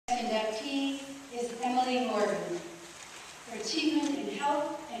inductee is Emily Morgan for achievement in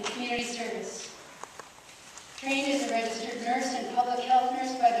health and community service. Trained as a registered nurse and public health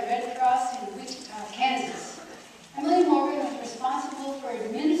nurse by the Red Cross in Wichita, Kansas, Emily Morgan was responsible for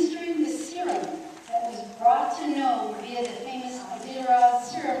administering the serum that was brought to know via the famous Iditarod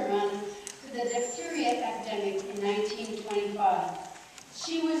serum run for the diphtheria epidemic in 1925.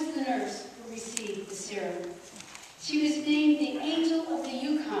 She was the nurse who received the serum. She was named the Angel of the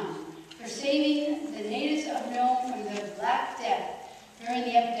Yukon for saving the natives of Nome from the Black Death during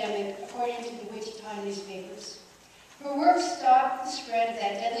the epidemic, according to the Wichita newspapers. Her work stopped the spread of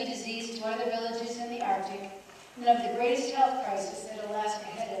that deadly disease to other villages in the Arctic and of the greatest health crisis that Alaska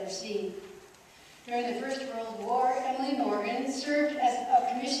had ever seen. During the First World War, Emily Morgan served as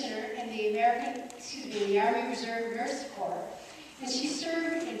a commissioner in the Army Reserve Nurse Corps, and she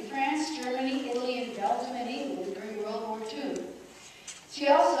served in France, Germany, Italy, and Belgium, and England during World War II. She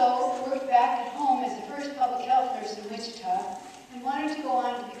also worked back at home as the first public health nurse in Wichita and wanted to go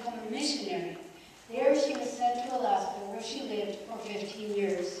on to become a missionary. There she was sent to Alaska, where she lived for 15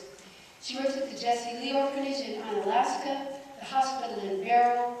 years. She worked at the Jesse Lee Orphanage in Alaska, the hospital in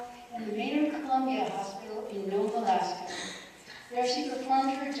Barrow, and the Maynard Columbia Hospital in Nome, Alaska. There she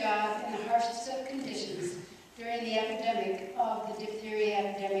performed her job in the harshest of conditions during the epidemic of the diphtheria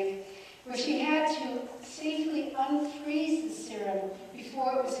epidemic, where she had to safely unfreeze the serum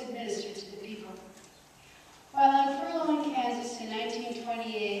before it was administered to the people. While on furlough in Kansas in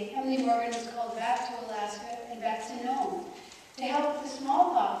 1928, Emily Morgan was called back to Alaska and back to Nome to help with the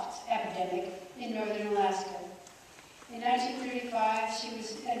smallpox epidemic in northern Alaska. In 1935, she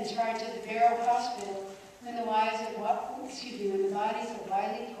was in charge of the Barrow Hospital when the bodies of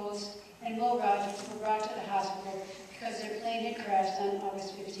Wiley Post and Will Rogers were brought to the hospital because their plane had crashed on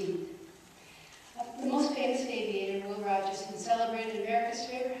August 15th. The most famous aviator, Will Rogers, and celebrated America's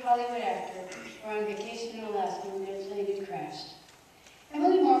favorite Hollywood actor, were on vacation in Alaska when their plane had crashed.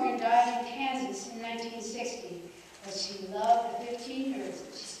 Emily Morgan died in Kansas in 1960, but she loved the 15 years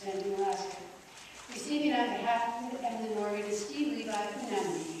that she spent in Alaska. Receiving on behalf of Emily Morgan is Steve Levi from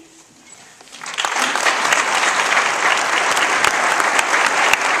Nome.